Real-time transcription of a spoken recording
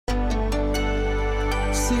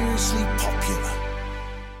seriously popular.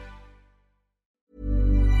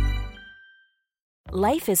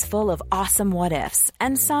 Life is full of awesome what-ifs,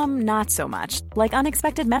 and some not so much, like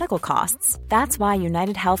unexpected medical costs. That's why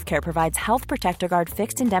United Healthcare provides Health Protector Guard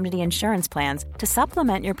fixed indemnity insurance plans to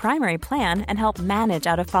supplement your primary plan and help manage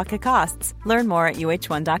out-of-pocket costs. Learn more at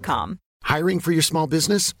uh1.com. Hiring for your small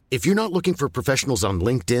business? If you're not looking for professionals on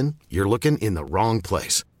LinkedIn, you're looking in the wrong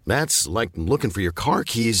place. That's like looking for your car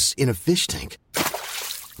keys in a fish tank.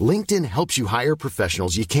 LinkedIn helps you hire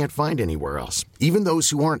professionals you can't find anywhere else, even those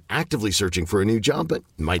who aren't actively searching for a new job but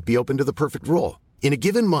might be open to the perfect role. In a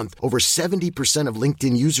given month, over 70% of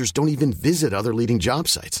LinkedIn users don't even visit other leading job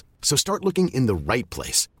sites. So start looking in the right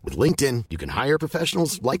place. With LinkedIn, you can hire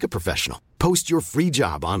professionals like a professional. Post your free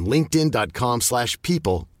job on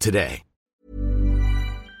linkedin.com/people today.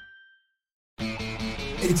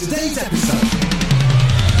 In today's episode,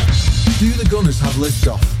 do the Gunners have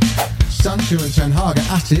liftoff? Sancho and Ten Hag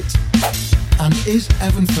are at it, and is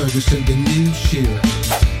Evan Ferguson the new Shearer?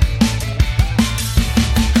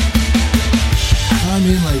 I'm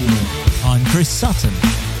Ian Ladyman. I'm Chris Sutton.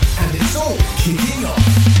 And it's all kicking off.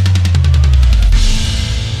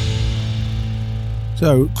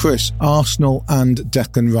 So, Chris, Arsenal and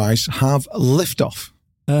Declan Rice have liftoff.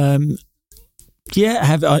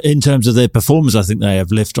 In terms of their performance, I think they have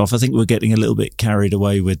liftoff. I think we're getting a little bit carried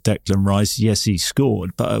away with Declan Rice. Yes, he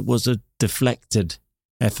scored, but it was a deflected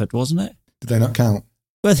effort, wasn't it? Did they not count?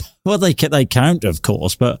 Well, they count, of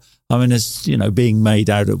course, but I mean, it's being made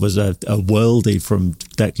out it was a worldie from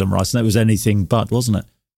Declan Rice, and that was anything but, wasn't it?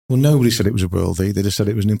 Well, nobody said it was a worldie. They just said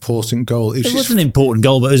it was an important goal. It was an important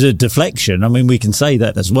goal, but it was a deflection. I mean, we can say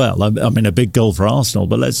that as well. I mean, a big goal for Arsenal,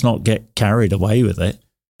 but let's not get carried away with it.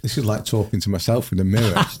 This is like talking to myself in the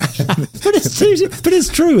mirror. but it's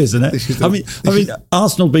true, isn't it? I mean,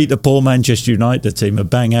 Arsenal beat a poor Manchester United team, a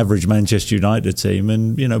bang average Manchester United team,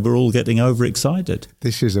 and we're all getting overexcited.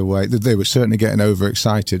 This is a way they were certainly getting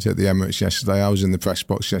overexcited at the Emirates yesterday. I was in the press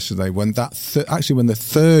box yesterday when when the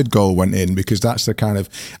third goal went in, because that's the kind of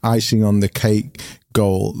icing on the cake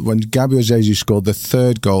goal. When Gabriel Jesus scored the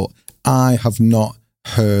third goal, I have not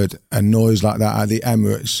heard a noise like that at the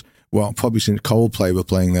Emirates. Well, probably since Coldplay were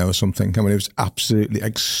playing there or something. I mean, it was absolutely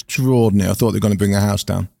extraordinary. I thought they were going to bring the house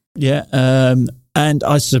down. Yeah, and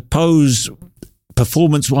I suppose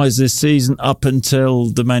performance-wise this season, up until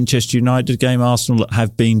the Manchester United game, Arsenal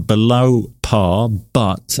have been below par,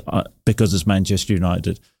 but because it's Manchester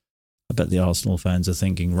United, I bet the Arsenal fans are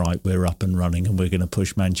thinking, right, we're up and running and we're going to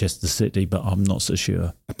push Manchester City, but I'm not so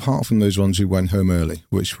sure. Apart from those ones who went home early,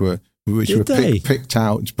 which were picked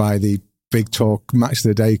out by the Big Talk Match of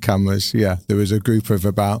the Day cameras. Yeah, there was a group of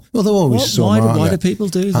about. Well, they're always some. Why do people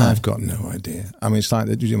do that? I've got no idea. I mean, it's like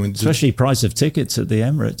especially price of tickets at the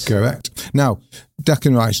Emirates. Correct. Now,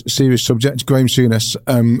 Declan Rice, serious subject. Graham Souness,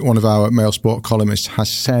 one of our Mail Sport columnists, has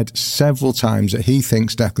said several times that he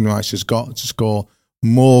thinks Declan Rice has got to score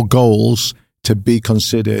more goals to be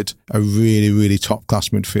considered a really, really top class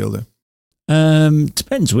midfielder.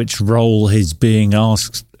 Depends which role he's being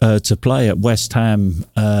asked to play. At West Ham,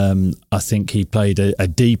 I think he played a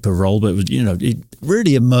deeper role, but he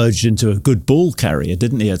really emerged into a good ball carrier,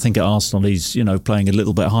 didn't he? I think at Arsenal he's playing a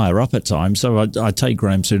little bit higher up at times. So I take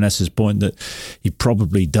Graham Souness's point that he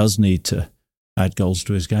probably does need to add goals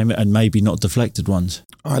to his game, and maybe not deflected ones.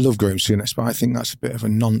 I love Graham Souness, but I think that's a bit of a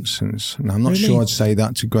nonsense. And I'm not sure I'd say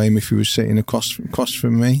that to Graham if he was sitting across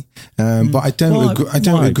from me. But I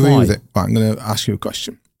don't agree with it. But I'm going to ask you a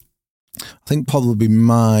question. I think probably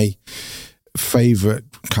my favourite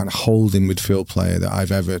kind of holding midfield player that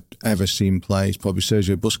I've ever seen play is probably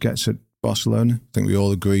Sergio Busquets at Barcelona. I think we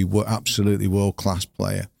all agree, absolutely world-class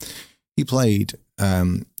player. He played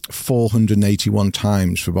 481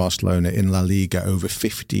 times for Barcelona in La Liga over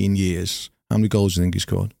 15 years. How many goals do you think he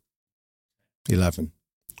scored? 11.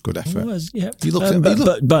 Good effort.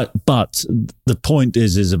 But the point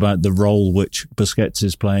is about the role which Busquets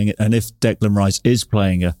is playing, and if Declan Rice is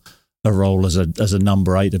playing a role as a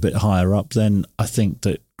number 8 a bit higher up, then I think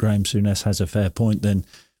that Graham Souness has a fair point. Then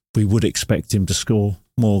we would expect him to score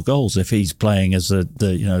more goals if he's playing as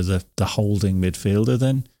the holding midfielder.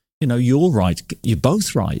 Then you're right. You're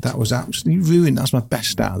both right. That was absolutely ruined. That's my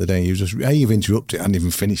best stat of the day. You've interrupted it, I hadn't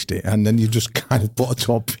even finished it, and then you just kind of put a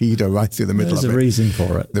torpedo right through the middle of it. There's a reason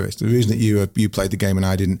for it. There is. The reason that you played the game and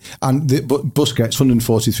I didn't. And but Busquets,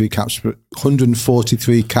 143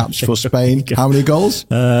 caps for Spain. How many goals?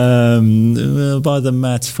 By the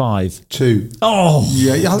maths, 5. 2. Oh,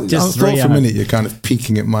 yeah. I thought for a minute you're kind of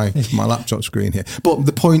peeking at my laptop screen here. But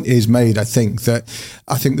the point is made. I think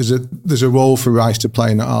there's a role for Rice to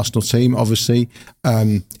play in that Arsenal team. Obviously,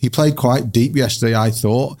 he played quite deep yesterday, I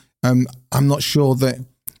thought. I'm not sure that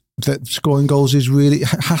that scoring goals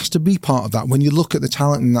has to be part of that. When you look at the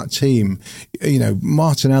talent in that team,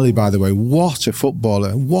 Martinelli, by the way, what a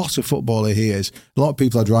footballer he is. A lot of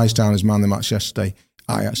people had Rice down as man of the match yesterday.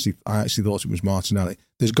 I actually thought it was Martinelli.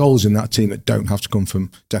 There's goals in that team that don't have to come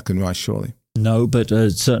from Declan Rice, surely. No, but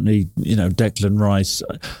certainly, Declan Rice,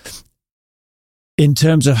 in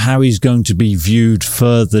terms of how he's going to be viewed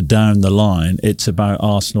further down the line, it's about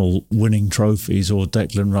Arsenal winning trophies or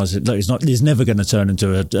Declan Rice. He's never going to turn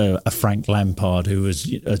into a Frank Lampard, who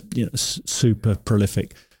was a super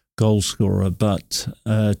prolific goal scorer. But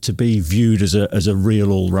to be viewed as a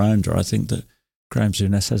real all-rounder, I think that Graham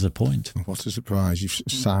Souness has a point. What a surprise! You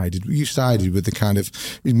sided with the kind of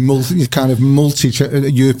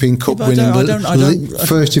multi-European Cup winning,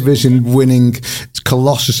 First Division winning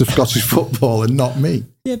colossus of Scottish football, and not me.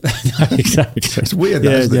 Yeah, exactly. It's weird,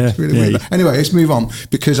 isn't it? It's really weird. Anyway, let's move on,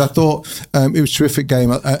 because I thought it was a terrific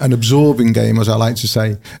game, an absorbing game, as I like to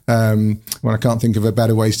say, when I can't think of a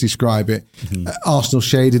better way to describe it. Mm-hmm. Arsenal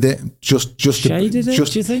shaded it. Do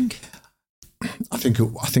you think? I think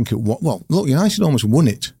it. Well, look, United almost won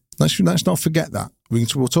it. Let's not forget that.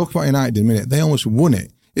 We'll talk about United in a minute. They almost won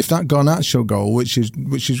it. If that Garnacho goal, which is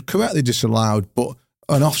correctly disallowed, but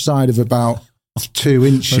an offside of about 2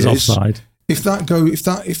 inches, offside. If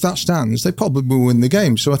that stands, they probably will win the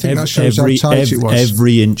game. So I think that shows how tight it was.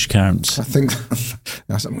 Every inch counts. I think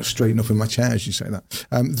I'm going to straighten up in my chair as you say that.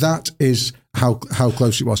 That is how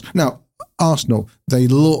close it was. Now, Arsenal, they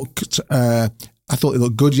looked. I thought they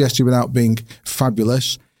looked good yesterday without being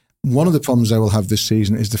fabulous. One of the problems they will have this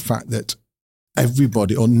season is the fact that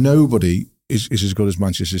everybody or nobody is as good as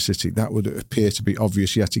Manchester City. That would appear to be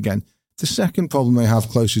obvious yet again. The second problem they have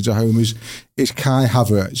closer to home is Kai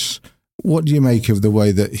Havertz. What do you make of the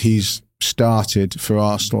way that he's started for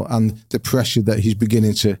Arsenal and the pressure that he's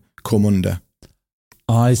beginning to come under?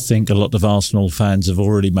 I think a lot of Arsenal fans have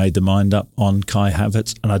already made their mind up on Kai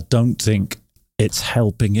Havertz, and I don't think it's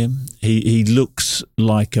helping him. He looks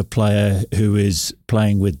like a player who is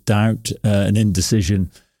playing with doubt and indecision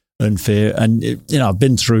and fear. And I've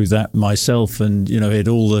been through that myself, and had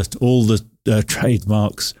all the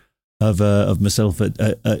trademarks of myself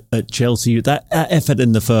at Chelsea. That effort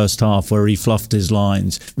in the first half where he fluffed his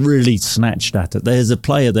lines, really snatched at it. There's a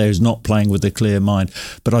player there who's not playing with a clear mind.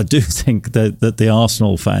 But I do think that the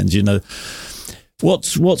Arsenal fans,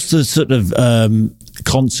 what's the sort of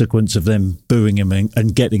consequence of them booing him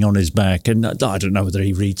and getting on his back? And I don't know whether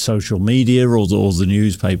he reads social media or the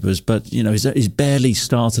newspapers, but he's barely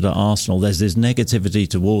started at Arsenal. There's this negativity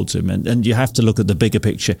towards him, and you have to look at the bigger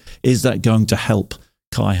picture. Is that going to help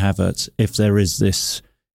Kai Havertz if there is this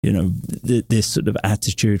this sort of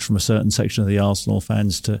attitude from a certain section of the Arsenal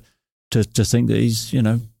fans to think that he's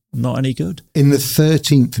not any good? In the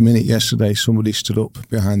 13th minute yesterday, somebody stood up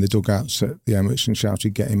behind the dugouts at the Emirates and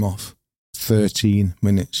shouted, "Get him off." 13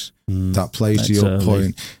 minutes. That plays to your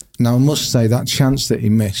point. Now, I must say, that chance that he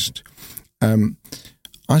missed,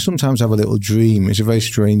 I sometimes have a little dream. It's a very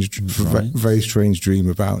strange dream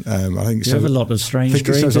about. I think you have a lot of strange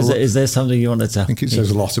dreams. Is there something you want to tell? I think it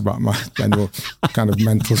says a lot about my general kind of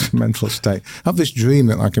mental state. I have this dream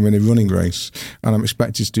that I'm in a running race and I'm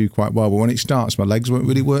expected to do quite well, but when it starts, my legs won't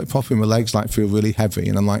really work properly. My legs feel really heavy,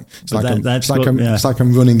 and I'm like, it's like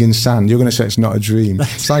I'm running in sand. You're going to say it's not a dream.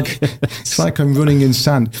 It's like I'm running in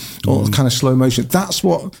sand, or kind of slow motion. That's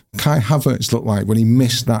what Kai Havertz looked like when he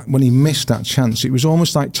missed that chance. It was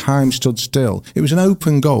almost like time stood still. It was an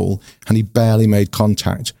open goal and he barely made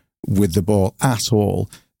contact with the ball at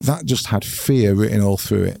all. That just had fear written all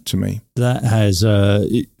through it to me. That has a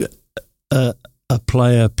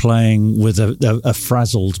player playing with a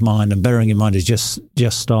frazzled mind, and bearing in mind he's just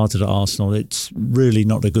started at Arsenal. It's really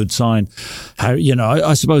not a good sign. How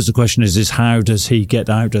I suppose the question is how does he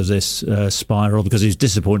get out of this spiral? Because he was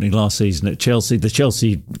disappointing last season at Chelsea. The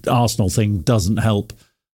Chelsea Arsenal thing doesn't help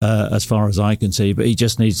as far as I can see, but he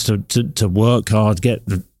just needs to work hard, get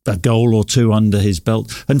a goal or two under his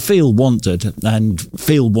belt, and feel wanted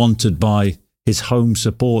by his home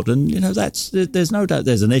support. And there's no doubt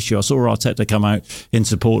there's an issue. I saw Arteta come out in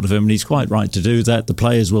support of him, and he's quite right to do that. The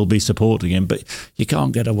players will be supporting him, but you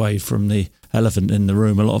can't get away from the elephant in the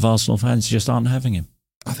room. A lot of Arsenal fans just aren't having him.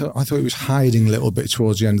 I thought he was hiding a little bit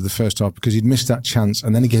towards the end of the first half because he'd missed that chance,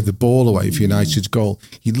 and then he gave the ball away for United's goal.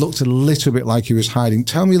 He looked a little bit like he was hiding.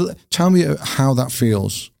 Tell me how that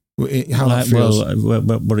feels. What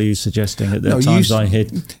are you suggesting? At the times I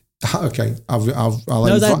hit. Okay,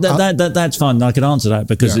 that's fine. I can answer that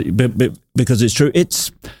because it's true.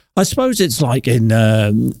 I suppose it's like in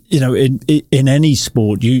any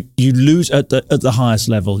sport, you lose at the highest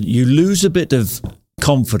level. You lose a bit of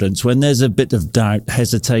confidence, when there's a bit of doubt,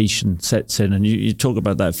 hesitation sets in, and you talk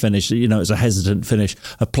about that finish, it's a hesitant finish.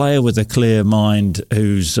 A player with a clear mind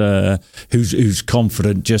who's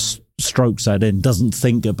confident just strokes that in, doesn't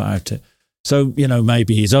think about it. So,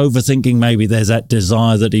 maybe he's overthinking, maybe there's that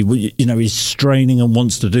desire that he's straining and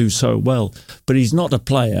wants to do so well. But he's not a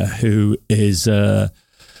player who is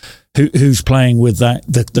who's playing with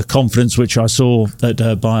the confidence which I saw at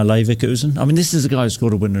Bayer Leverkusen. I mean, this is a guy who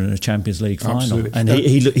scored a winner in a Champions League final. Absolutely. And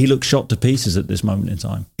he looked shot to pieces at this moment in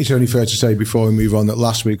time. It's only fair to say before we move on that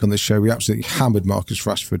last week on this show we absolutely hammered Marcus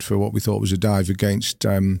Rashford for what we thought was a dive against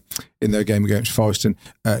in their game against Forest, and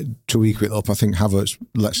to equal it up, I think Havertz,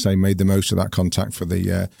 let's say, made the most of that contact for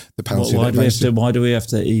the penalty. Why do we have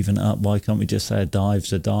to even up? Why can't we just say a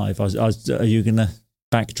dive's a dive? Are you going to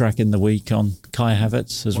backtrack in the week on Kai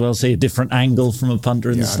Havertz as well? See a different angle from a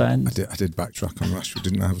punter in the stand? I did backtrack on Rashford,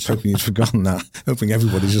 didn't I? I was hoping you'd forgotten that. Hoping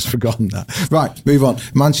everybody's just forgotten that. Right, move on.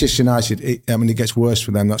 Manchester United, it gets worse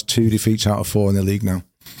for them. That's 2 defeats out of 4 in the league now.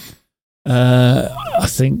 I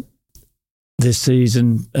think this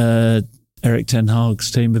season, Erik Ten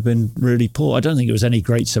Hag's team have been really poor. I don't think it was any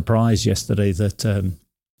great surprise yesterday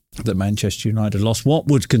that Manchester United lost. What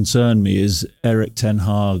would concern me is Erik Ten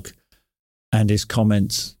Hag and his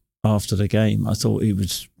comments after the game. I thought he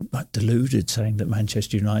was deluded, saying that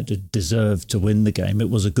Manchester United deserved to win the game. It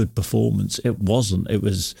was a good performance. It wasn't. It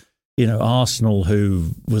was, Arsenal,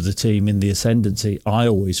 who were the team in the ascendancy, I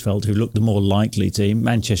always felt, who looked the more likely team.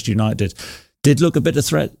 Manchester United did look a bit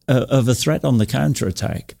of a threat on the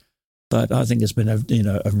counter-attack. But I think it's been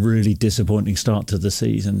a really disappointing start to the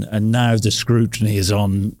season. And now the scrutiny is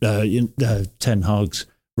on Ten Hag's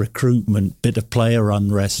recruitment, bit of player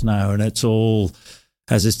unrest now, and it's all,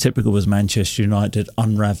 as is typical with Manchester United,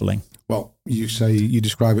 unravelling. Well, you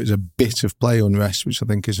describe it as a bit of player unrest, which I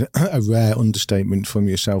think is a rare understatement from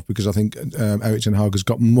yourself, because I think Erik Ten Hag has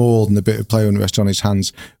got more than a bit of player unrest on his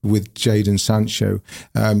hands with Jadon Sancho.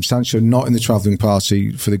 Sancho not in the travelling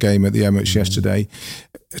party for the game at the Emirates yesterday.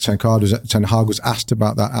 Ten Hag was asked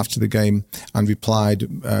about that after the game and replied,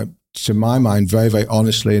 to my mind, very, very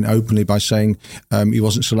honestly and openly by saying he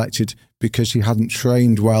wasn't selected because he hadn't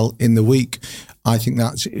trained well in the week. I think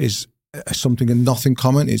that is something and nothing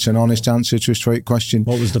comment. It's an honest answer to a straight question.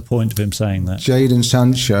 What was the point of him saying that? Jadon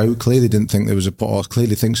Sancho clearly didn't think there was or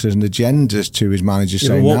clearly thinks there's an agenda to his manager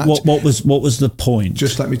saying that. What was the point?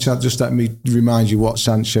 Just let me remind you what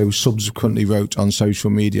Sancho subsequently wrote on social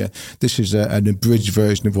media. This is an abridged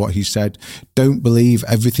version of what he said. Don't believe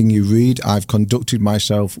everything you read. I've conducted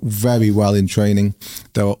myself very well in training.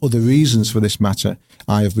 There are other reasons for this matter.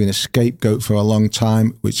 I have been a scapegoat for a long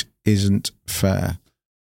time, which isn't fair.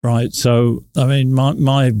 Right, so, I mean,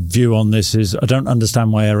 my view on this is I don't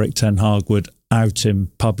understand why Erik Ten Hag would out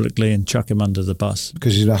him publicly and chuck him under the bus.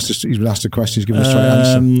 Because he's been asked a question, he's given a straight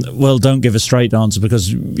answer. Well, don't give a straight answer,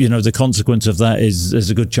 because, the consequence of that is there's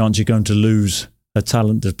a good chance you're going to lose a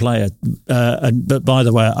talented player. But by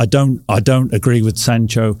the way, I don't agree with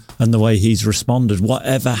Sancho and the way he's responded.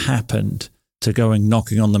 Whatever happened to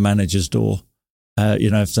knocking on the manager's door?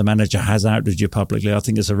 If the manager has outed you publicly, I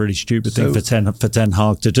think it's a really stupid thing for Ten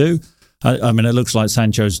Hag to do. I mean, it looks like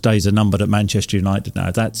Sancho's days are numbered at Manchester United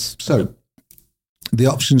now. So the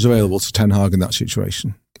options available to Ten Hag in that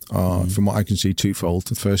situation are, from what I can see, twofold.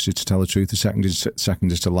 The first is to tell the truth. The second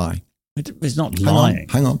is to lie. It's not lying.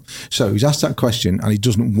 Hang on. So he's asked that question and he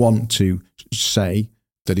doesn't want to say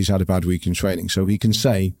that he's had a bad week in training. So he can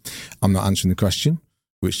say, I'm not answering the question,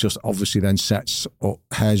 which just obviously then sets up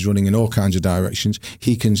hairs running in all kinds of directions.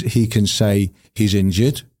 He can say he's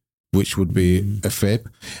injured, which would be a fib.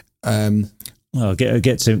 Well,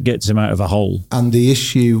 gets him out of a hole. And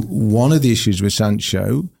one of the issues with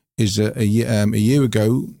Sancho is that a year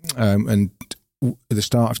ago, and at the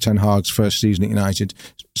start of Ten Hag's first season at United,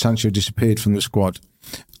 Sancho disappeared from the squad.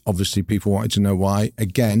 Obviously, people wanted to know why.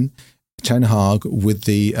 Again, Ten Hag, with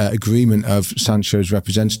the agreement of Sancho's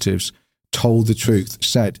representatives, told the truth,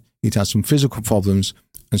 said he'd had some physical problems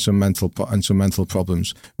and some mental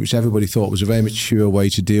problems, which everybody thought was a very mature way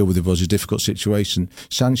to deal with it, was a difficult situation.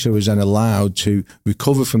 Sancho was then allowed to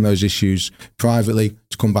recover from those issues privately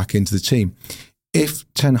to come back into the team. If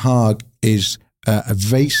Ten Hag is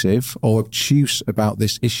evasive or obtuse about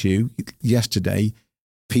this issue yesterday,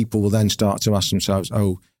 people will then start to ask themselves,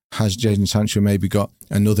 has Jadon Sancho maybe got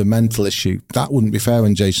another mental issue? That wouldn't be fair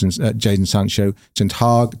on Jadon Sancho. Ten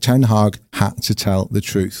Hag had to tell the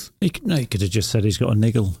truth. He could have just said he's got a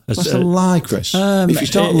niggle. That's a lie, Chris. If you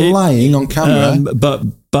start lying on camera...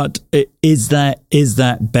 But is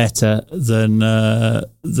that better than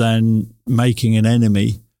making an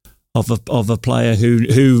enemy of a player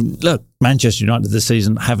who look, Manchester United this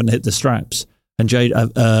season haven't hit the straps.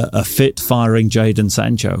 and a fit, firing Jadon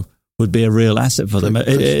Sancho would be a real asset for them.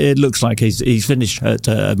 It looks like he's finished at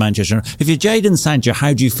Manchester. If you're Jadon Sancho,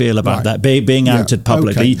 how do you feel about that being outed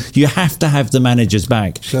publicly? Okay. You have to have the manager's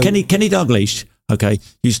back. So, Kenny Dalglish,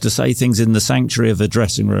 used to say things in the sanctuary of the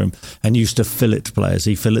dressing room and used to fillet players.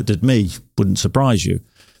 He filleted me, wouldn't surprise you.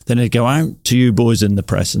 Then he'd go out to you boys in the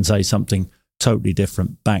press and say something totally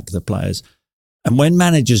different, back the players. And when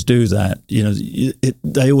managers do that,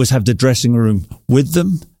 they always have the dressing room with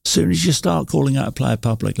them. As soon as you start calling out a player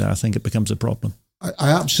publicly, I think it becomes a problem. I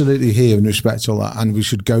absolutely hear and respect all that, and we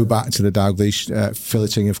should go back to the Dalglish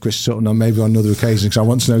filleting of Chris Sutton, or maybe on another occasion, because I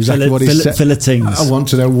want to know exactly what he said. Filletings. I want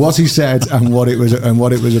to know what he said and what it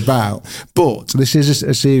was about. But this is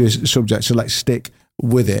a serious subject, so let's stick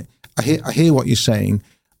with it. I hear what you're saying.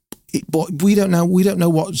 But we don't know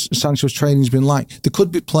what Sancho's training's been like. There could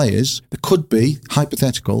be players,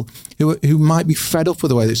 hypothetical, who might be fed up with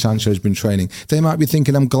the way that Sancho's been training. They might be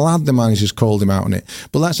thinking, I'm glad the manager's called him out on it.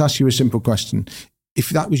 But let's ask you a simple question.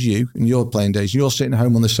 If that was you in your playing days, you're sitting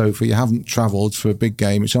home on the sofa, you haven't travelled for a big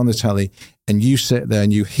game, it's on the telly, and you sit there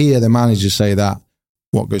and you hear the manager say that,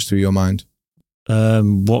 what goes through your mind?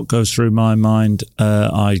 What goes through my mind?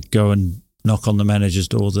 I'd go and knock on the manager's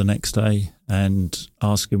door the next day and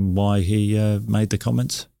ask him why he made the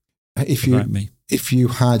comments about me. If you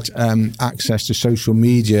had access to social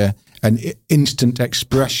media and instant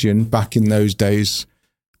expression back in those days,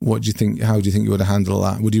 what do you think? How do you think you would have handled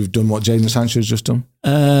that? Would you have done what Jadon Sancho has just done?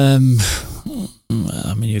 I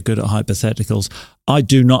mean, you're good at hypotheticals. I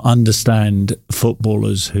do not understand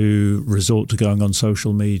footballers who resort to going on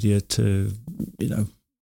social media to,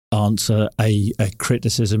 answer a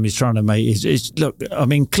criticism he's trying to make. Look, I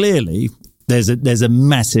mean, clearly there's a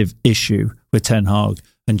massive issue with Ten Hag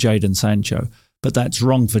and Jadon Sancho, but that's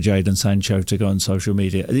wrong for Jadon Sancho to go on social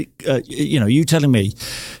media. You telling me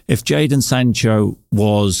if Jadon Sancho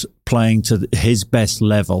was playing to his best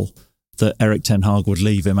level that Erik Ten Hag would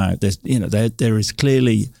leave him out? There is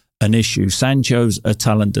clearly an issue. Sancho's a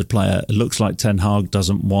talented player. It looks like Ten Hag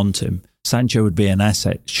doesn't want him. Sancho would be an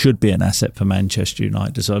asset, should be an asset for Manchester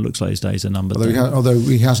United. So it looks like his days are numbered. Although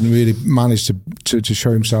he hasn't really managed to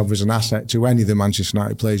show himself as an asset to any of the Manchester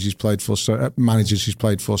United players he's played for, managers he's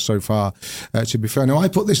played for so far. To be fair, now I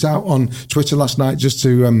put this out on Twitter last night just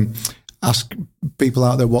to ask people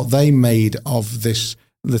out there what they made of this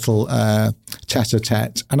little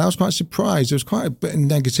tete-a-tete, and I was quite surprised. There was quite a bit of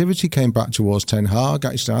negativity came back towards Ten Hag,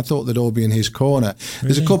 actually. I thought they'd all be in his corner.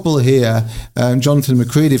 Really? There's a couple here. Jonathan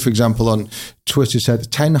McCready, for example, on Twitter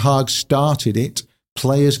said, Ten Hag started it.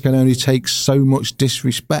 Players can only take so much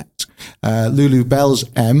disrespect. Lulu Bells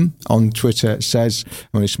M on Twitter says,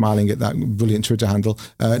 I'm only smiling at that brilliant Twitter handle,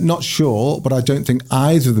 not sure, but I don't think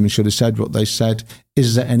either of them should have said what they said.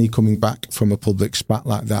 Is there any coming back from a public spat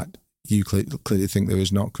like that? You clearly think there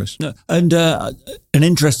is not, Chris. No. And an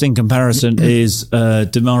interesting comparison is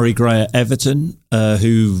Demarai Gray at Everton,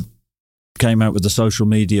 who came out with a social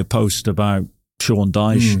media post about Sean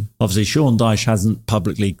Dyche. Obviously, Sean Dyche hasn't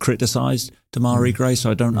publicly criticised Demarai Gray,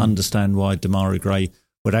 so I don't understand why Demarai Gray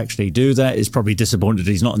would actually do that. He's probably disappointed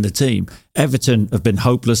he's not in the team. Everton have been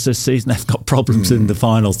hopeless this season. They've got problems in the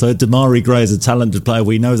final third. Demarai Gray is a talented player.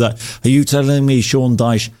 We know that. Are you telling me Sean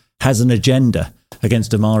Dyche has an agenda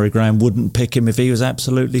against Demarai Gray and wouldn't pick him if he was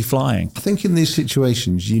absolutely flying? I think in these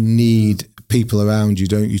situations you need people around you,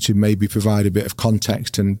 don't you, to maybe provide a bit of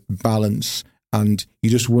context and balance, and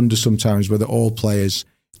you just wonder sometimes whether all players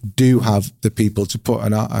do have the people to put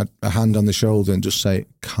a hand on the shoulder and just say,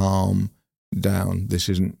 calm down, this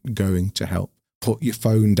isn't going to help. Put your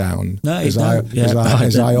phone down, as I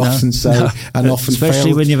often say, and often especially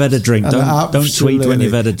fail. When you've had a drink. Don't tweet when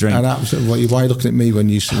you've had a drink. And absolutely, why are you looking at me when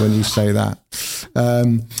you say that?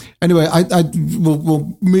 Anyway,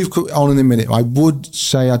 we'll move on in a minute. I would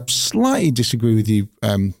say I'd slightly disagree with you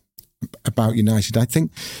about United. I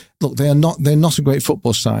think, look, they're not a great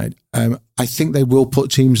football side. I think they will put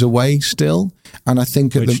teams away still, and I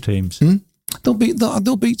think which teams? They'll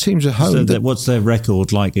beat teams at home. So what's their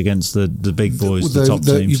record like against the big boys, the top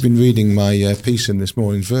teams? You've been reading my piece in this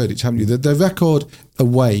morning's Verdict, haven't you? The record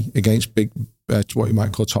away against big, what you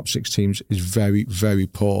might call top six teams, is very, very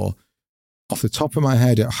poor. Off the top of my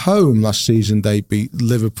head, at home last season, they beat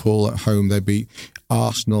Liverpool at home. They beat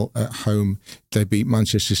Arsenal at home. They beat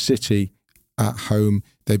Manchester City at home.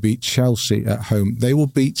 They beat Chelsea at home. They will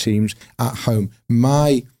beat teams at home.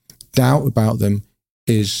 My doubt about them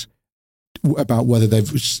is about whether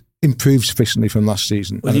they've improved sufficiently from last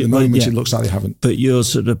season. And at the moment, it looks like they haven't. But you're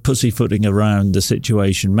sort of pussyfooting around the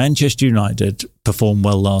situation. Manchester United performed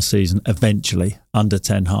well last season, eventually, under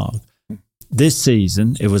Ten Hag. this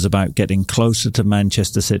season, it was about getting closer to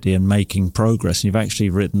Manchester City and making progress. And you've actually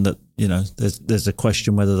written that, there's a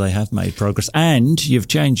question whether they have made progress. And you've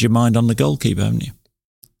changed your mind on the goalkeeper, haven't you?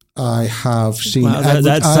 I have seen. Well,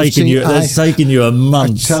 that's taken you a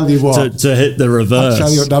month. I tell you what, to hit the reverse. I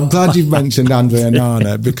tell you what, I'm glad you've mentioned Andre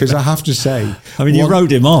Onana because I have to say, you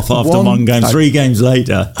wrote him off after one game. 3 games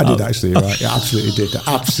later, I did actually. Right, I absolutely did.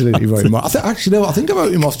 Absolutely wrote him off. I think I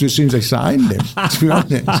wrote him off as soon as they signed him. To be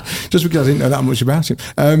honest, just because I didn't know that much about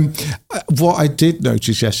him. What I did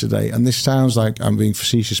notice yesterday, and this sounds like I'm being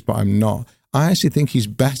facetious, but I'm not. I actually think he's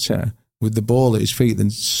better with the ball at his feet than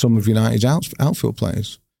some of United's outfield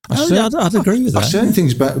players. I'd agree with that. I certainly think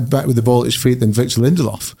he's better with the ball at his feet than Victor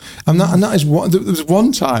Lindelof. And that is what. There was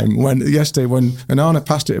one time yesterday when Onana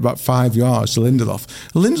passed it about 5 yards to Lindelof.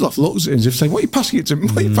 Lindelof looks at him as if saying, "What are you passing it to me?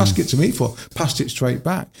 What are you passing it to me for?" Passed it straight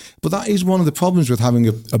back. But that is one of the problems with having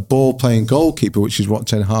a ball-playing goalkeeper, which is what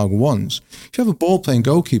Ten Hag wants. If you have a ball-playing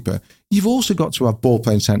goalkeeper, you've also got to have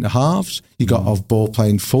ball-playing centre-halves. You've got to have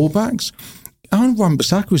ball-playing full-backs. Aaron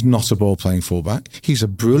Wan-Bissaka is not a ball-playing fullback. He's a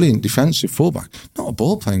brilliant defensive fullback, not a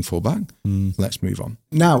ball-playing fullback. Let's move on.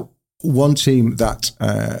 Now, one team that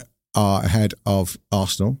are ahead of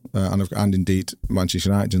Arsenal and indeed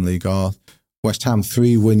Manchester United in League are West Ham.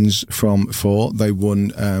 3 wins from 4. They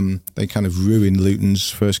won. They kind of ruined Luton's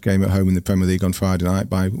first game at home in the Premier League on Friday night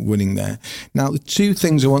by winning there. Now, the 2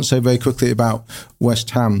 things I want to say very quickly about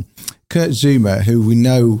West Ham. Kurt Zouma, who we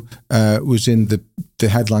know was in the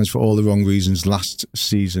headlines for all the wrong reasons last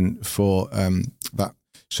season for that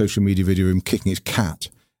social media video of him kicking his cat.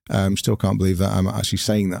 Still can't believe that I'm actually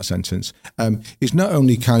saying that sentence. He's not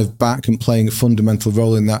only kind of back and playing a fundamental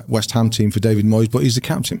role in that West Ham team for David Moyes, but he's the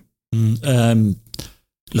captain.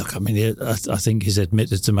 Look, I think he's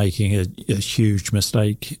admitted to making a huge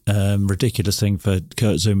mistake, ridiculous thing for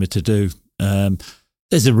Kurt Zouma to do.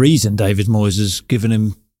 There's a reason David Moyes has given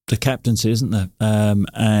him the captaincy, isn't there?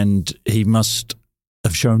 And he must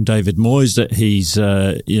have shown David Moyes that he's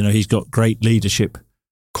got great leadership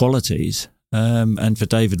qualities. And for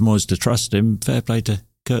David Moyes to trust him, fair play to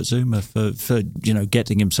Kurt Zouma for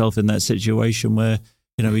getting himself in that situation where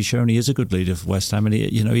he's shown he is a good leader for West Ham and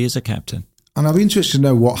he is a captain. And I'd be interested to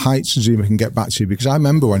know what heights Zouma can get back to, because I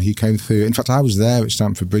remember when he came through. In fact, I was there at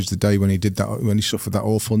Stamford Bridge the day when he did that, when he suffered that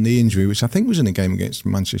awful knee injury, which I think was in a game against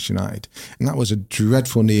Manchester United, and that was a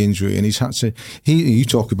dreadful knee injury. And he's had to. You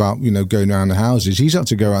talk about going around the houses. He's had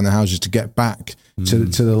to go around the houses to get back to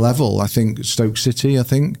the level. I think Stoke City. I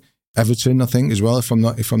think Everton. I think as well. If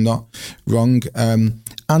I'm not wrong.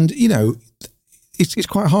 And it's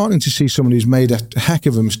quite heartening to see someone who's made a heck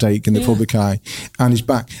of a mistake in the public eye and is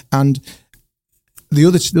back. And the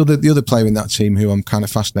other player in that team who I'm kind of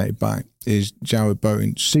fascinated by is Jarrod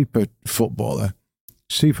Bowen. Super footballer,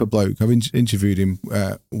 super bloke. I've interviewed him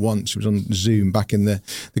once. It was on Zoom back in the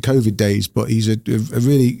COVID days, but he's a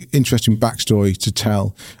really interesting backstory to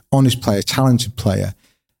tell. Honest player, talented player.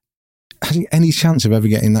 Has he any chance of ever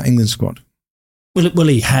getting that England squad? Well,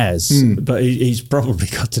 he has, but he's probably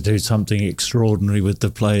got to do something extraordinary with the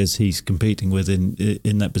players he's competing with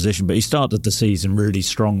in that position. But he started the season really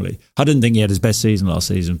strongly. I didn't think he had his best season last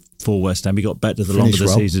season for West Ham. He got better the longer the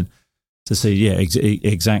season to see. Yeah,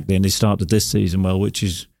 exactly. And he started this season well, which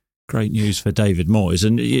is great news for David Moyes.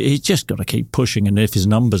 And he's just got to keep pushing. And if his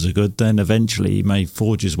numbers are good, then eventually he may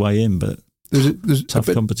forge his way in. But there's tough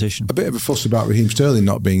competition. A bit of a fuss about Raheem Sterling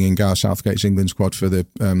not being in Gareth Southgate's England squad for the.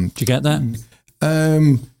 Did you get that?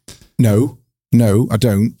 No, I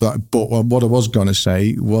don't. But what I was going to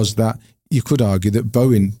say was that you could argue that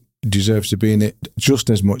Bowen deserves to be in it just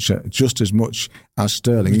as much as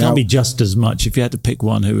Sterling. It can't be just as much. If you had to pick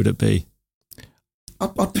one, who would it be?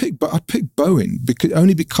 I'd pick Bowen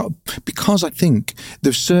because I think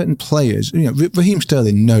there's certain players. Raheem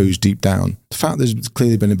Sterling knows deep down the fact there's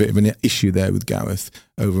clearly been a bit of an issue there with Gareth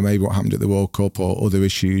over maybe what happened at the World Cup or other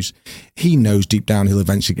issues. He knows deep down he'll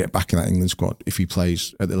eventually get back in that England squad if he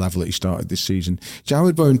plays at the level that he started this season.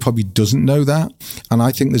 Jarrod Bowen probably doesn't know that, and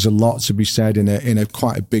I think there's a lot to be said in a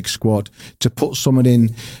quite a big squad to put someone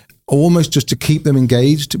in. Almost just to keep them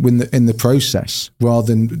engaged in the process, rather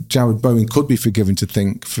than Jarrod Bowen could be forgiven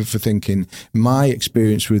for thinking my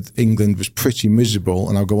experience with England was pretty miserable,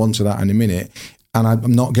 and I'll go on to that in a minute. And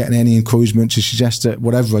I'm not getting any encouragement to suggest that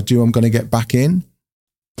whatever I do, I'm going to get back in.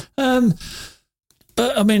 But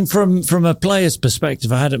I mean, from a player's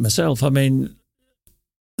perspective, I had it myself. I mean,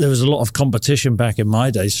 there was a lot of competition back in my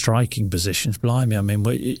day, striking positions. Blimey, I mean,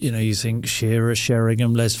 you think Shearer,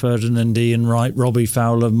 Sheringham, Les Ferdinand, Ian Wright, Robbie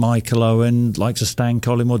Fowler, Michael Owen, like Stan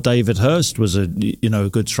Collymore, David Hurst was a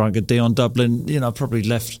good striker. Dion Dublin, probably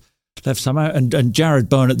left some out. And Jared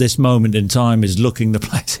Bowen at this moment in time is looking the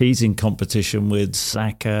place. He's in competition with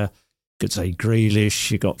Saka, could say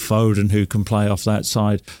Grealish, you got Foden who can play off that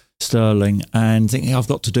side, Sterling, and thinking I've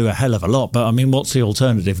got to do a hell of a lot. But I mean, what's the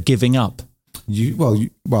alternative? Giving up?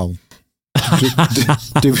 Well.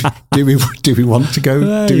 do we want to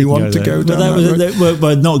go? Do we want to go down that road?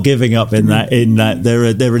 We're not giving up in that. There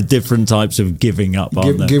are different types of giving up.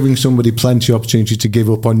 Giving somebody plenty of opportunity to give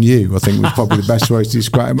up on you, I think, was probably the best way to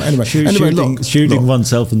describe it. Anyway, shooting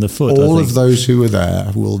oneself in the foot. All of those who were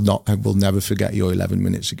there will never forget your 11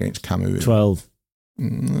 minutes against Cameroon. 12.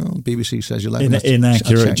 Well, BBC says 11.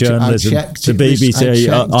 Inaccurate journalism. The BBC.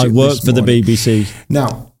 I work for the BBC.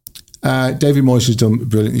 Now. David Moyes has done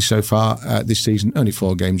brilliantly so far this season. Only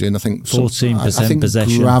 4 games in, I think. 14%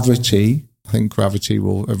 possession. I think gravity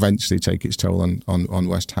will eventually take its toll on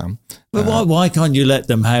West Ham. But why can't you let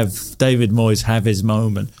them have David Moyes have his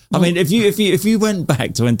moment? I mean, if you went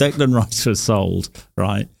back to when Declan Rice was sold,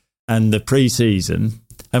 right, and the pre-season,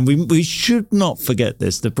 and we should not forget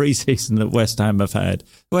this, the pre-season that West Ham have had.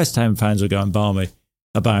 West Ham fans were going balmy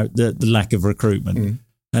about the lack of recruitment. Mm.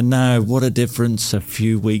 And now, what a difference a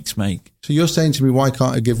few weeks make. So you're saying to me, why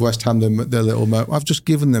can't I give West Ham their little moment? I've just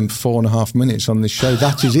given them 4.5 minutes on this show.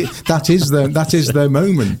 That is it. That is their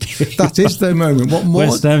moment. That is their moment. What more?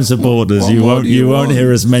 West Ham supporters, you won't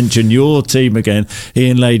hear us mention your team again.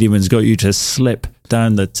 Ian Ladyman's got you to slip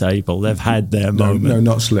down the table. They've had their moment. No,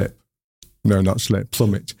 not slip.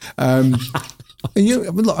 Plummet. Look, I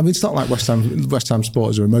mean, it's not like West Ham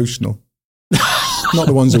supporters are emotional. Not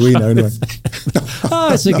the ones that we know, anyway.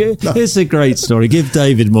 It's a great story. Give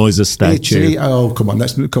David Moyes a statue. Come on.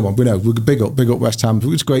 We know. We're big up West Ham.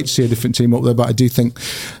 It's great to see a different team up there, but I do think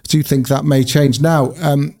that may change. Now,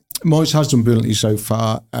 Moyes has done brilliantly so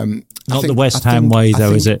far. Not the West Ham way,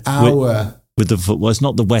 though, is it? With the football, it's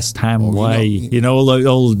not the West Ham way.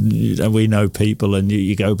 Although we know people, and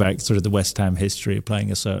you go back through the West Ham history of playing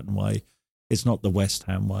a certain way. It's not the West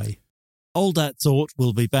Ham way. Hold that thought.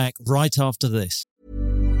 We'll be back right after this.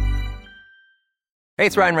 Hey,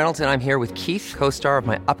 it's Ryan Reynolds, and I'm here with Keith, co-star of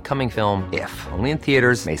my upcoming film, If, only in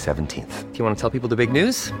theaters May 17th. Do you want to tell people the big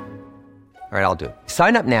news? All right, I'll do it.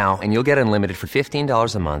 Sign up now and you'll get unlimited for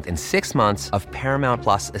 $15 a month and 6 months of Paramount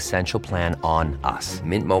Plus Essential Plan on us.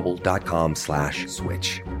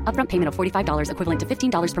 MintMobile.com/switch. Upfront payment of $45 equivalent to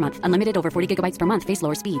 $15 per month. Unlimited over 40 gigabytes per month. Face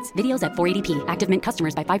lower speeds. Videos at 480p. Active Mint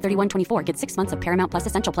customers by 531.24 get 6 months of Paramount Plus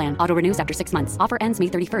Essential Plan. Auto renews after 6 months. Offer ends May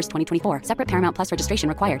 31st, 2024. Separate Paramount Plus registration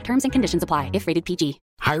required. Terms and conditions apply if rated PG.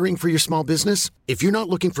 Hiring for your small business? If you're not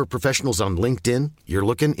looking for professionals on LinkedIn, you're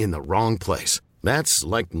looking in the wrong place. That's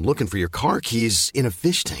like looking for your car keys in a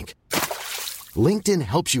fish tank. LinkedIn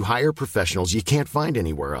helps you hire professionals you can't find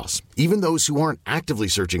anywhere else, even those who aren't actively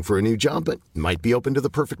searching for a new job but might be open to the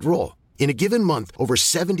perfect role. In a given month, over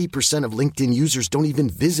 70% of LinkedIn users don't even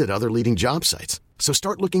visit other leading job sites. So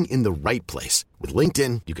start looking in the right place. With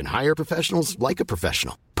LinkedIn, you can hire professionals like a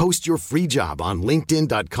professional. Post your free job on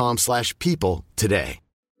linkedin.com/people today.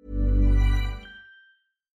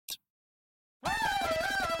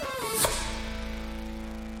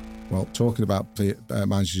 Well, talking about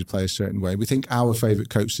managers who play a certain way, we think our favourite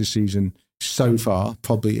coach this season so far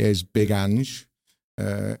probably is Big Ange.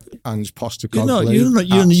 Ange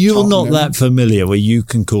Postecoglou. You're not that familiar where you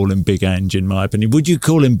can call him Big Ange, in my opinion. Would you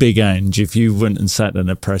call him Big Ange if you went and sat in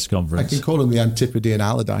a press conference? I can call him the Antipodean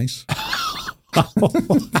Allardyce. I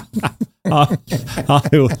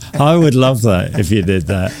would love that if you did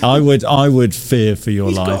that. I would fear for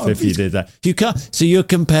your life if you did that. You can't. So you're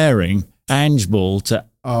comparing Ange Ball to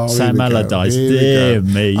Sam Allardyce. Dear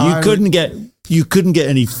me, you couldn't get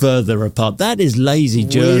any further apart. That is lazy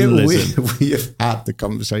journalism. We have had the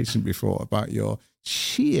conversation before about your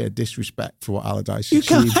sheer disrespect for what Allardyce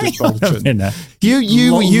achieved at Bolton.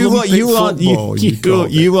 You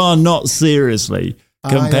are not seriously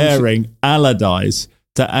comparing Allardyce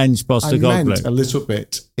to Ange Postecoglou. I meant a little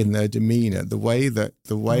bit in their demeanour, the way that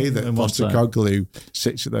Postecoglou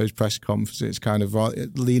sits at those press conferences, kind of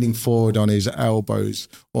leaning forward on his elbows,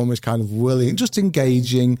 almost kind of willing, just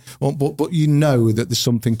engaging, but you know that there's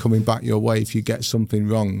something coming back your way if you get something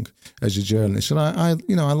wrong as a journalist, and I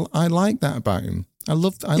like that about him. I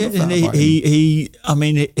love that about him.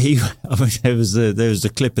 There was a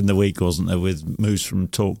clip in the week, wasn't there, with Moose from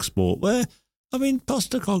TalkSport where.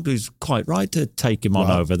 Postecoglou's quite right to take him on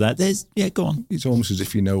over that. Go on. It's almost as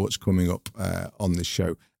if you know what's coming up on the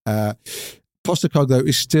show. Postecoglou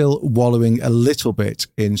is still wallowing a little bit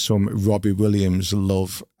in some Robbie Williams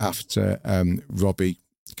love after Robbie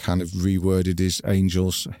kind of reworded his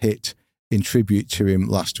Angels hit in tribute to him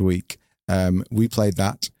last week. We played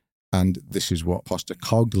that, and this is what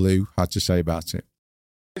Postecoglou had to say about it.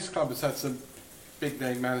 This club has had some big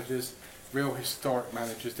name managers, real historic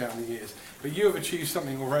managers down the years, but you have achieved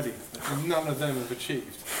something already that none of them have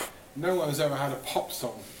achieved. No one has ever had a pop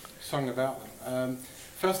song sung about them.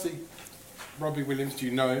 Firstly, Robbie Williams, do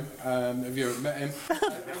you know him? Have you ever met him?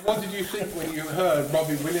 What did you think when you heard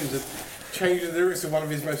Robbie Williams had changed the lyrics of one of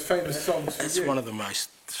his most famous songs for you? It's one of the most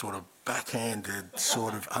sort of backhanded,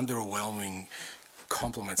 sort of underwhelming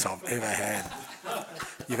compliments I've ever had.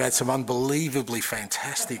 You've had some unbelievably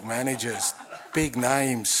fantastic managers, big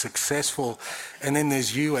names, successful, and then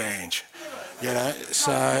there's you, Ange. You know,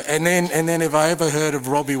 so and then if I ever heard of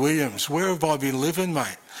Robbie Williams, where have I been living,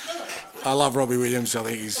 mate? I love Robbie Williams. I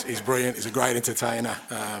think he's brilliant. He's a great entertainer.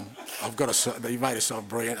 He made a song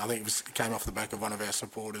brilliant. I think it came off the back of one of our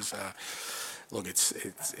supporters. Look,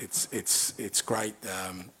 it's great.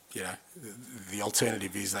 You know, the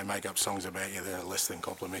alternative is they make up songs about you that are less than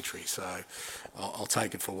complimentary. So I'll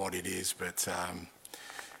take it for what it is. But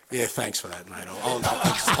yeah, thanks for that, mate.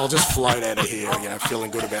 I'll just float out of here, you know,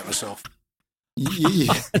 feeling good about myself.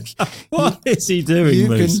 What is he doing, You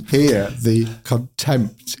Moose? can hear the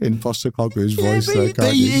contempt in Postecoglou's voice there,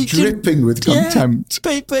 can't you? Dripping with contempt.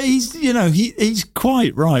 Yeah, but he's, you know, he's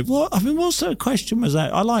quite right. What sort of question was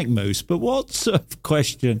that? I like Moose, but what sort of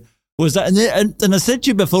question was that? And I said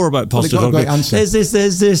to you before about Postecoglou,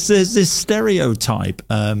 there's this stereotype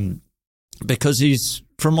because he's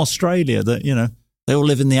from Australia that, you know, they all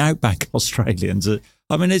live in the outback, Australians.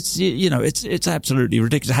 I mean, it's absolutely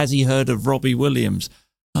ridiculous. Has he heard of Robbie Williams?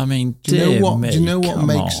 I mean, do you know what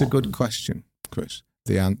makes a good question, Chris?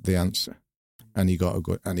 The answer, and he got a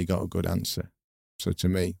good answer. So to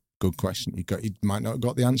me, good question. He might not have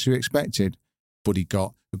got the answer he expected, but he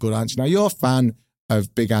got a good answer. Now you're a fan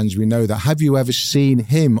of Big Ange. We know that. Have you ever seen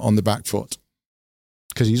him on the back foot?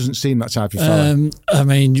 Because he doesn't seem that type of fella. I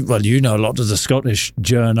mean, well, you know a lot of the Scottish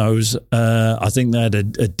journos. I think they had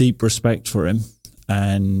a deep respect for him.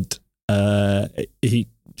 And I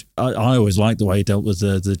always liked the way he dealt with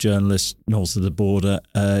the journalists north of the border,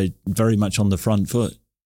 very much on the front foot.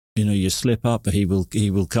 You know, you slip up, he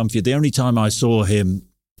will come for you. The only time I saw him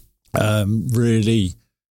really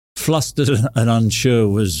flustered and unsure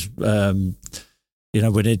was, you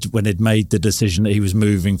know, when it made the decision that he was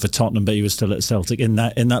moving for Tottenham, but he was still at Celtic. In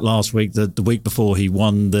that last week, the week before, he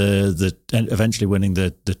won the eventually winning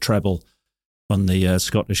the treble, won the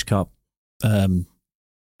Scottish Cup.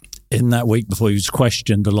 In that week before, he was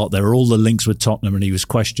questioned a lot. There were all the links with Tottenham, and he was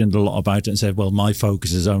questioned a lot about it and said, well, my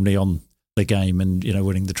focus is only on the game and, you know,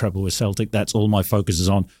 winning the treble with Celtic. That's all my focus is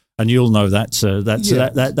on. And you'll know that's a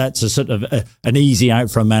sort of an easy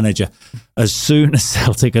out for a manager. As soon as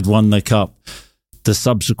Celtic had won the cup, the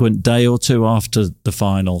subsequent day or two after the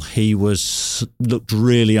final, he looked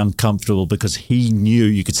really uncomfortable because he knew,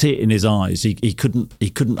 you could see it in his eyes. He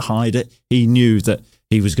couldn't hide it. He knew that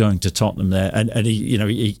he was going to Tottenham there, and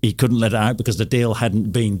he couldn't let it out because the deal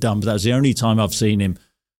hadn't been done. But that was the only time I've seen him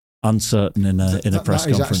uncertain in a press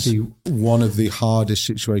conference. That is actually one of the hardest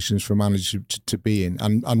situations for a manager to be in,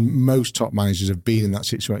 and most top managers have been in that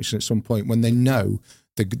situation at some point when they know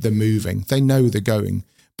they're moving, they know they're going,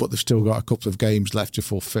 but they've still got a couple of games left to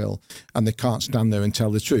fulfil, and they can't stand there and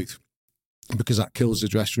tell the truth because that kills the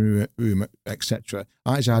dressing room, etc.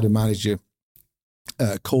 I actually had a manager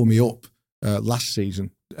call me up last season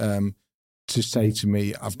to say to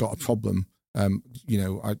me, I've got a problem. You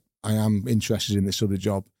know, I am interested in this other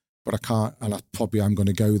job, but I can't, and I probably am going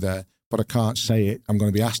to go there, but I can't say it. I'm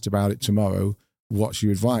going to be asked about it tomorrow. What's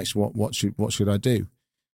your advice? What should I do?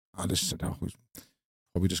 I just said,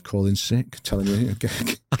 probably just call in sick, telling you get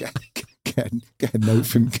a note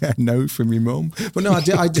from your mum. But no, I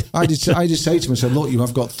did say to him, I said, look, you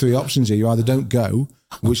have got three options here. You either don't go,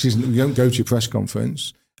 which isn't, you don't go to your press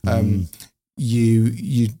conference.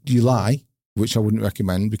 You lie, which I wouldn't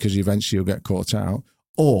recommend because eventually you'll get caught out,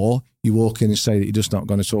 or you walk in and say that you're just not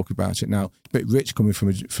going to talk about it. Now, a bit rich coming from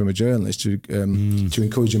a journalist to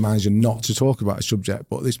encourage a manager not to talk about a subject,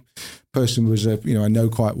 but this person was I know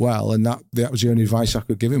quite well, and that was the only advice I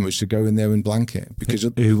could give him, was to go in there and blank it. Because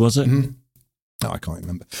who was it? Mm-hmm. No, I can't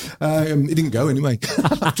remember. He didn't go anyway.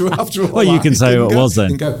 after all, well, you can say what it was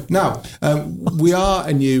then. Go. Now, we are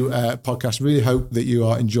a new podcast. Really hope that you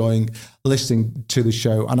are enjoying listening to the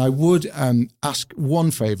show. And I would ask one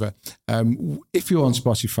favour. If you're on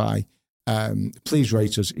Spotify, please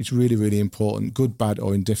rate us. It's really, really important, good, bad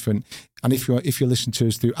or indifferent. And if you're listening to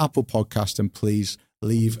us through Apple Podcast, then please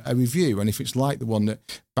leave a review. And if it's like the one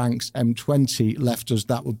that Banks M20 left us,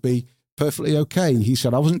 that would be perfectly okay. He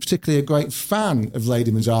said, I wasn't particularly a great fan of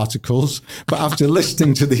Ladyman's articles, but after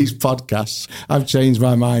listening to these podcasts, I've changed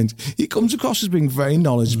my mind. He comes across as being very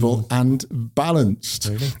knowledgeable and balanced.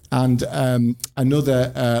 Really? And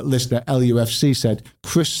another listener, LUFC, said,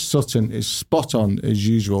 Chris Sutton is spot on as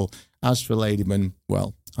usual. As for Ladyman,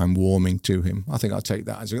 well, I'm warming to him. I think I'll take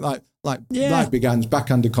that as like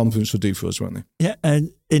backhanded confidence will do for us, won't they? Yeah,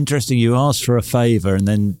 and interesting. You asked for a favour, and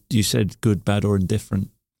then you said good, bad, or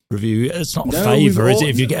indifferent review. It's not a favour, is it?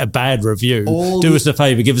 If you get a bad review, do us a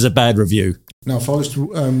favour, give us a bad review. Now, Forest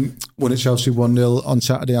won at Chelsea 1-0 on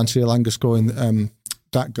Saturday. Antti Elanga scoring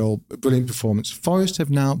that goal. Brilliant performance. Forest have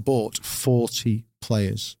now bought 40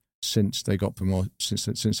 players since they got promoted.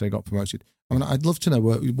 Since they got promoted. I mean, I'd love to know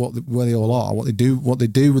where they all are, what they do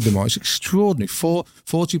with them all. It's extraordinary.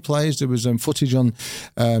 40 players. There was footage on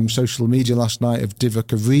social media last night of Divock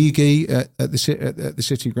Origi at the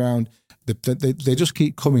City Ground. They just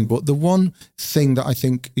keep coming. But the one thing that I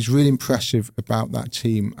think is really impressive about that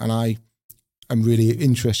team, and I am really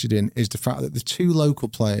interested in, is the fact that the two local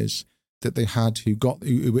players that they had who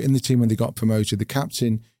were in the team when they got promoted, the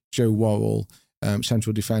captain Joe Worrell,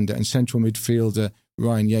 central defender, and central midfielder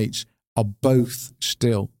Ryan Yates, are both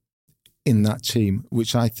still in that team,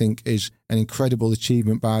 which I think is an incredible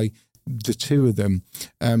achievement by the two of them.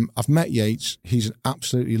 I've met Yates. He's an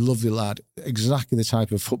absolutely lovely lad, exactly the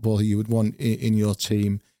type of footballer you would want in your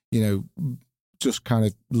team. You know, just kind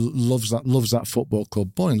of loves that football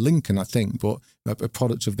club. Born in Lincoln, I think, but a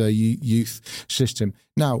product of their youth system.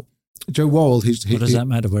 Now, Joe Worrell, what does that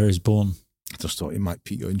matter where he's born? I just thought it might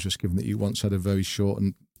pique your interest, given that you once had a very short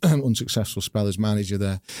and unsuccessful spell as manager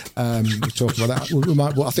there. We talk about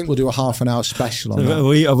that. I think we'll do a half an hour special on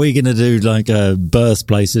that. Are we going to do like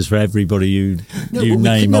birthplaces for everybody you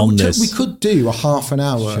name on this? We could do a half an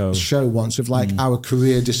hour show once of like our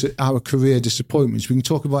career disappointments. We can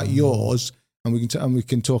talk about yours. And we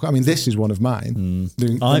can talk. I mean, this is one of mine.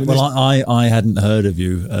 I hadn't heard of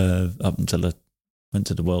you up until I went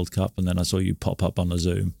to the World Cup, and then I saw you pop up on a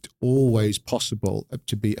Zoom. Always possible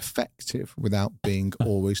to be effective without being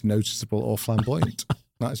always noticeable or flamboyant.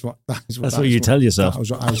 That's what you tell yourself.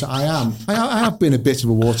 I have been a bit of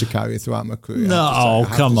a water carrier throughout my career. No,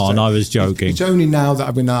 come on, I was joking. It's only now that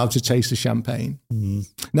I've been able to taste the champagne.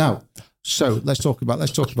 Now, so let's talk about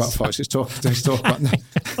Forest. Let's talk about.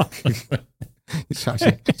 It's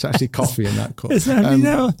actually coffee in that cup. Have you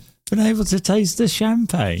never been able to taste the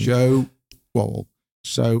champagne? Joe Worrell.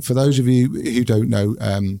 So for those of you who don't know,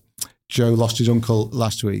 Joe lost his uncle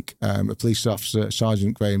last week. A police officer,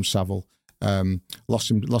 Sergeant Graham Saville,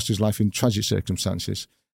 lost his life in tragic circumstances.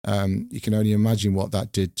 You can only imagine what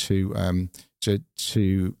that did to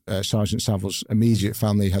Sergeant Saville's immediate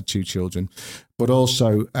family. He had 2 children, but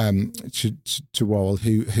also to Worrell,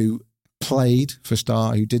 who played for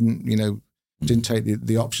Star, who didn't take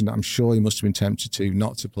the option that I'm sure he must have been tempted to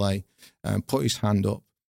not to play, put his hand up,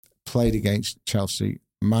 played against Chelsea,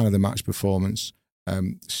 man of the match performance,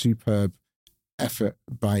 superb effort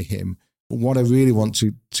by him. But what I really want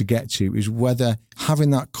to get to is whether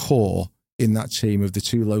having that core in that team of the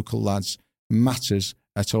 2 local lads matters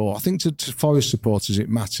at all. I think to Forest supporters it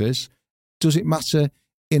matters. Does it matter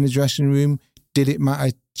in the dressing room? Did it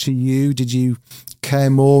matter to you? Did you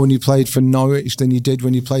care more when you played for Norwich than you did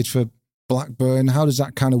when you played for Blackburn? How does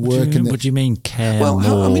that kind of work? What do you mean care more?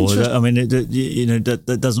 I mean,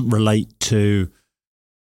 that doesn't relate to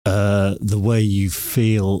the way you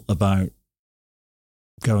feel about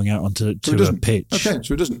going out onto a pitch. Okay,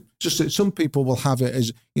 so it doesn't. Just that some people will have it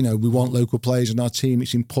as, we want local players in our team.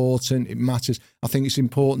 It's important. It matters. I think it's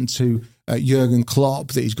important to Jurgen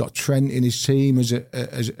Klopp that he's got Trent in his team as a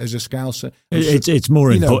Scouser. It's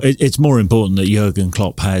more important. It's more important that Jurgen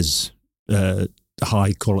Klopp has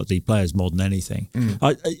high quality players more than anything.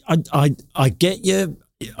 I get you.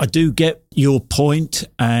 I do get your point,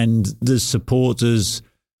 and the supporters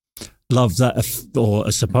love that, or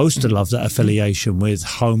are supposed to love that affiliation with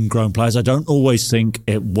homegrown players. I don't always think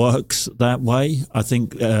it works that way. I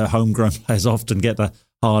think homegrown players often get the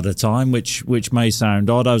harder time, which may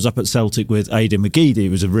sound odd. I was up at Celtic with Aidan McGeady. He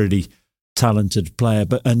was a really talented player,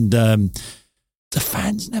 and the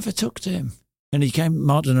fans never took to him. And he came.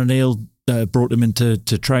 Martin O'Neill brought him into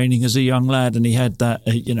training as a young lad, and he had that.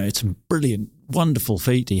 It's a brilliant, wonderful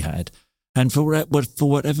feat he had. And for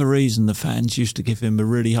whatever reason, the fans used to give him a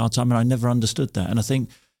really hard time, and I never understood that. And I think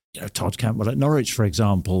Todd Cantwell at Norwich, for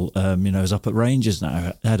example, is up at Rangers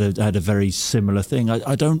now, had a very similar thing.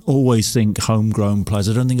 I don't always think homegrown players,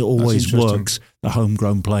 I don't think it always works, the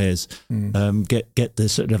homegrown players get the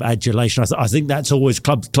sort of adulation. I think that's always,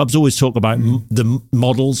 clubs always talk about the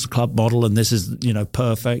models, the club model, and this is,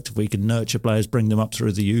 perfect. We can nurture players, bring them up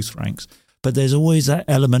through the youth ranks. But there's always that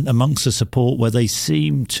element amongst the support where they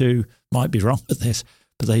seem to, might be wrong with this,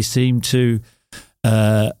 but they seem to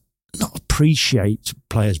not appreciate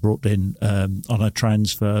players brought in on a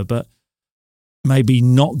transfer, but maybe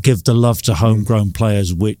not give the love to homegrown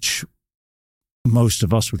players, which most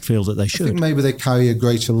of us would feel that they should. I think maybe they carry a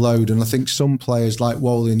greater load, and I think some players like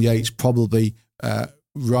Wally and Yates probably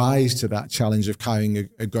rise to that challenge of carrying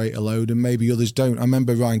a greater load, and maybe others don't. I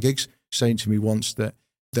remember Ryan Giggs saying to me once that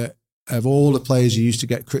of all the players who used to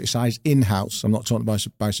get criticised in-house, I'm not talking about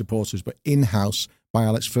by supporters, but in-house by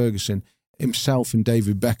Alex Ferguson, himself and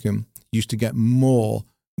David Beckham used to get more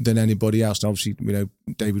than anybody else. Now, obviously,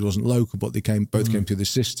 David wasn't local, but they both came through the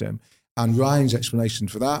system. And Ryan's explanation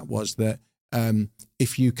for that was that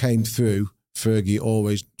if you came through, Fergie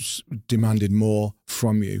always demanded more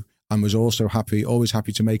from you and was also always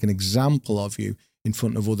happy to make an example of you in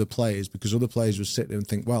front of other players, because other players would sit there and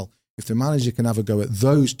think, well, if the manager can have a go at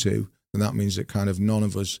those two, then that means that kind of none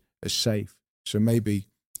of us are safe. So maybe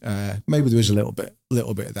there is a little bit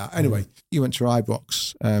of that. Anyway, you went to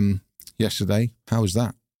Ibrox yesterday. How was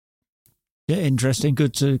that? Yeah, interesting.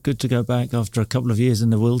 Good to go back after a couple of years in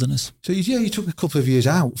the wilderness. So you took a couple of years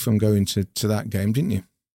out from going to that game, didn't you?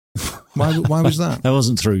 Why was that? That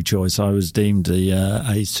wasn't through choice. I was deemed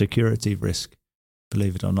a security risk.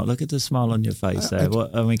 Believe it or not. Look at the smile on your face there.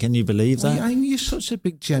 Can you believe that? You're such a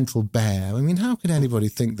big, gentle bear. How can anybody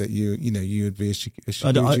think that you would be a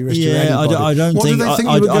security risk to anybody? I don't what think. Do they think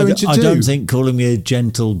you were going to do? I don't think calling me a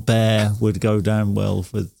gentle bear would go down well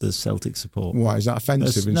with the Celtic support. Why is that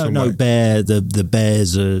offensive? In some way? No, bear. The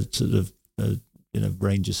Bears are sort of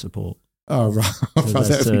Rangers support. Oh right,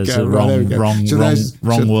 So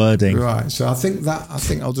wrong wording. Right, so I think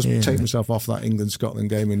I'll just take myself off that England-Scotland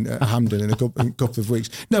game in Hampden in a couple of weeks.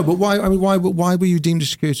 No, but why? Why were you deemed a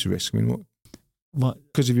security risk? What?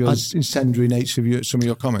 Because of your incendiary nature of some of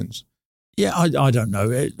your comments. Yeah, I don't know.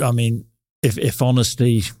 If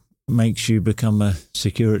honesty makes you become a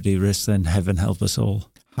security risk, then heaven help us all.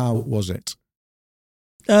 How was it?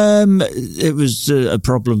 It was a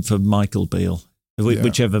problem for Michael Beale.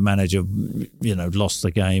 Whichever manager, lost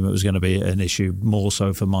the game, it was going to be an issue more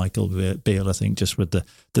so for Michael Beale, I think, just with the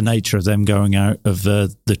nature of them going out of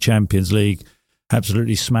the Champions League,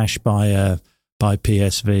 absolutely smashed by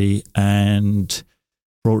PSV, and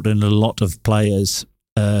brought in a lot of players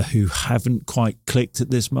who haven't quite clicked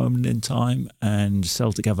at this moment in time, and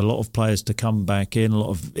Celtic have a lot of players to come back in, a lot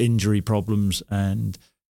of injury problems, and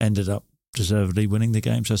ended up deservedly winning the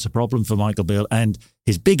game. So it's a problem for Michael Beale. And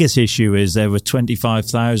his biggest issue is there were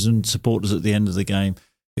 25,000 supporters at the end of the game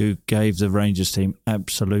who gave the Rangers team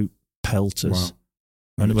absolute pelters.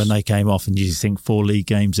 Wow. When they came off, and you think 4 league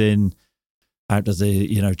games in, out of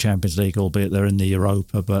the Champions League, albeit they're in the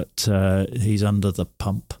Europa, but he's under the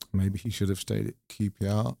pump. Maybe he should have stayed at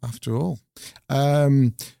QPR after all.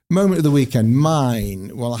 Moment of the weekend,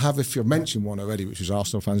 mine. Well, I have a few. I mentioned one already, which was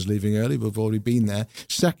Arsenal fans leaving early. We've already been there.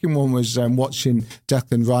 Second one was watching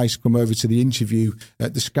Declan Rice come over to the interview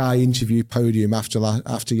at the Sky interview podium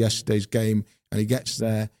after yesterday's game, and he gets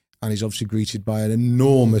there. And he's obviously greeted by an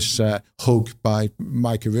enormous hug by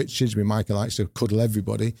Micah Richards. Micah likes to cuddle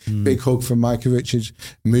everybody. Big hug from Micah Richards.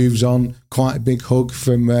 Moves on. Quite a big hug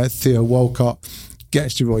from Theo Walcott.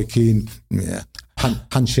 Gets to Roy Keane. Yeah.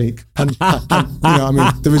 Handshake. There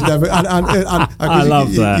was never. I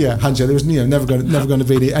love that. Yeah, handshake. There was never going to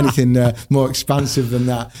be anything more expansive than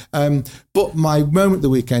that. But my moment of the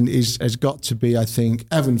weekend has got to be, I think,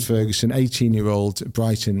 Evan Ferguson, 18-year-old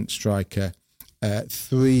Brighton striker.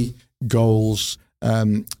 3 goals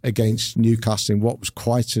against Newcastle in what was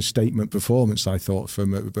quite a statement performance, I thought,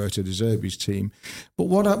 from Roberto De Zerbi's team. But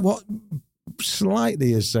what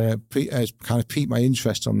slightly has kind of piqued my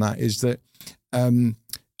interest on that is that I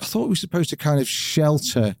thought we were supposed to kind of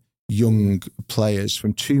shelter young players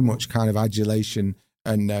from too much kind of adulation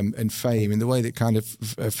and fame in the way that kind of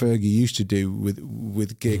Fergie used to do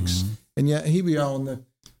with Giggs. And yet here we are on the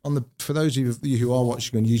for those of you who are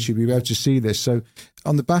watching on YouTube, you'll be able to see this. So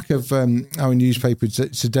on the back of our newspaper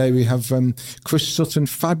today, we have Chris Sutton,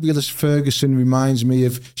 fabulous Ferguson reminds me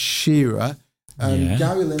of Shearer.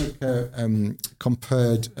 Gary Lineker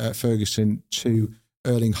compared Ferguson to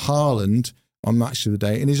Erling Haaland on Match of the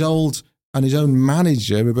Day, and his own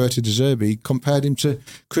manager, Roberto De Zerbi, compared him to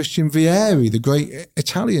Christian Vieri, the great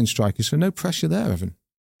Italian striker. So no pressure there, Evan.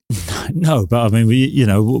 No, but I mean,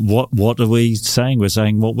 what are we saying? We're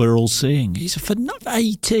saying what we're all seeing. He's for not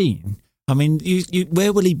 18. I mean,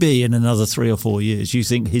 where will he be in another 3 or 4 years? You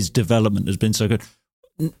think his development has been so good?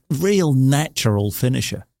 Real natural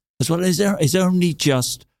finisher as well. He's only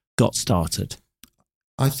just got started.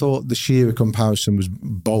 I thought the Shearer comparison was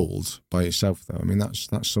bold by itself, though. I mean, that's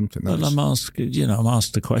something. Well, I'm asked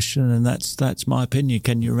the question, and that's my opinion.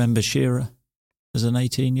 Can you remember Shearer as an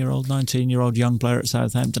 18-year-old, 19-year-old young player at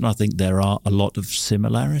Southampton? I think there are a lot of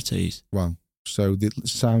similarities. Wow. So it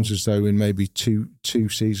sounds as though in maybe two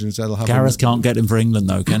seasons they'll have. Gareth can't get him for England,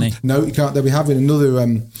 though, can he? No, he can't. They'll be having another.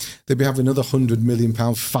 Another £100 million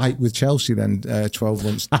fight with Chelsea. Then 12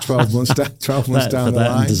 months down the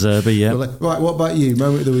line. De Zerbi, yeah. Right. What about you?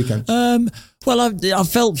 Moment of the weekend. Well, I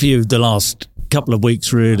felt for you the last couple of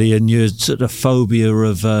weeks, really, and your sort of phobia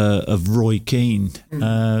of Roy Keane.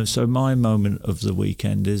 So my moment of the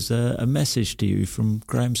weekend is a message to you from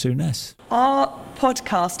Graham Souness. Our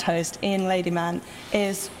podcast host, Ian Ladyman,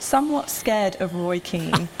 is somewhat scared of Roy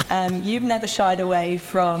Keane. You've never shied away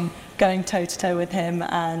from going toe-to-toe with him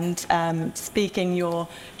and speaking your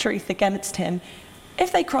truth against him.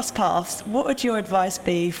 If they cross paths, what would your advice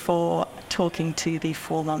be for talking to the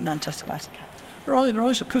former Manchester United captain?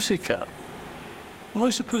 Roy's a pussycat.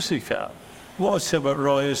 Roy's a pussycat. What I'd say about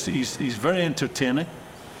Roy is he's very entertaining.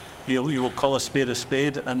 You will call a spade,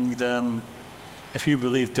 and if you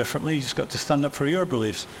believe differently, you just got to stand up for your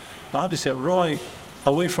beliefs. But I have to say, Roy,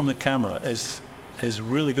 away from the camera, is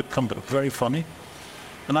really good company, very funny.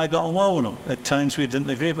 And I got on well with him. At times we didn't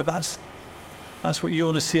agree, but that's what you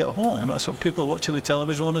want to see at home. That's what people watching the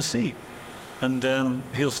television want to see. And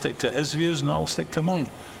he'll stick to his views, and I'll stick to mine.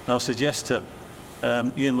 And I'll suggest to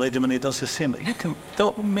Ian Ladyman, he does the same.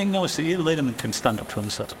 Don't make no mistake, Ian Ladyman can stand up to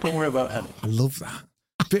himself. Don't worry about him. I love that.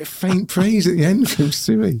 A bit of faint praise at the end from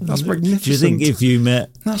Suey. That's magnificent. Do you think if you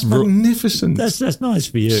met... That's magnificent. That's nice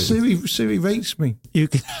for you. Suey rates me.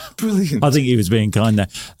 Brilliant. I think he was being kind there.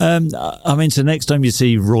 I mean, so next time you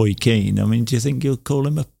see Roy Keane, I mean, do you think you'll call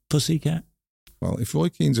him a pussycat? Well, if Roy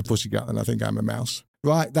Keane's a pussycat, then I think I'm a mouse.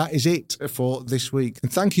 Right, that is it for this week.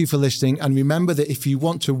 And thank you for listening. And remember that if you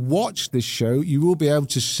want to watch this show, you will be able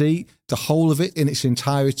to see the whole of it in its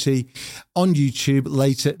entirety on YouTube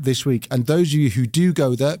later this week. And those of you who do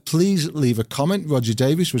go there, please leave a comment. Roger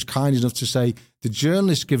Davis was kind enough to say, the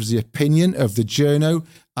journalist gives the opinion of the journo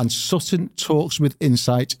and Sutton talks with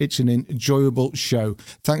insight. It's an enjoyable show.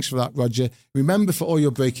 Thanks for that, Roger. Remember, for all your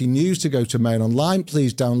breaking news, to go to Mail Online.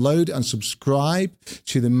 Please download and subscribe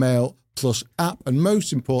to the Mail Plus app. And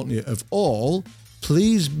most importantly of all,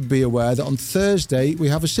 please be aware that on Thursday we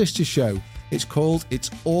have a sister show. It's called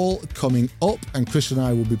It's All Coming Up, and Chris and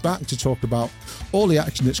I will be back to talk about all the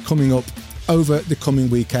action that's coming up over the coming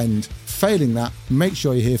weekend. Failing that, make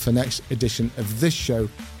sure you're here for the next edition of this show.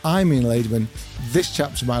 I'm Ian Ladyman. This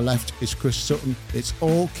chap to my left is Chris Sutton. It's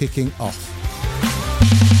all kicking off.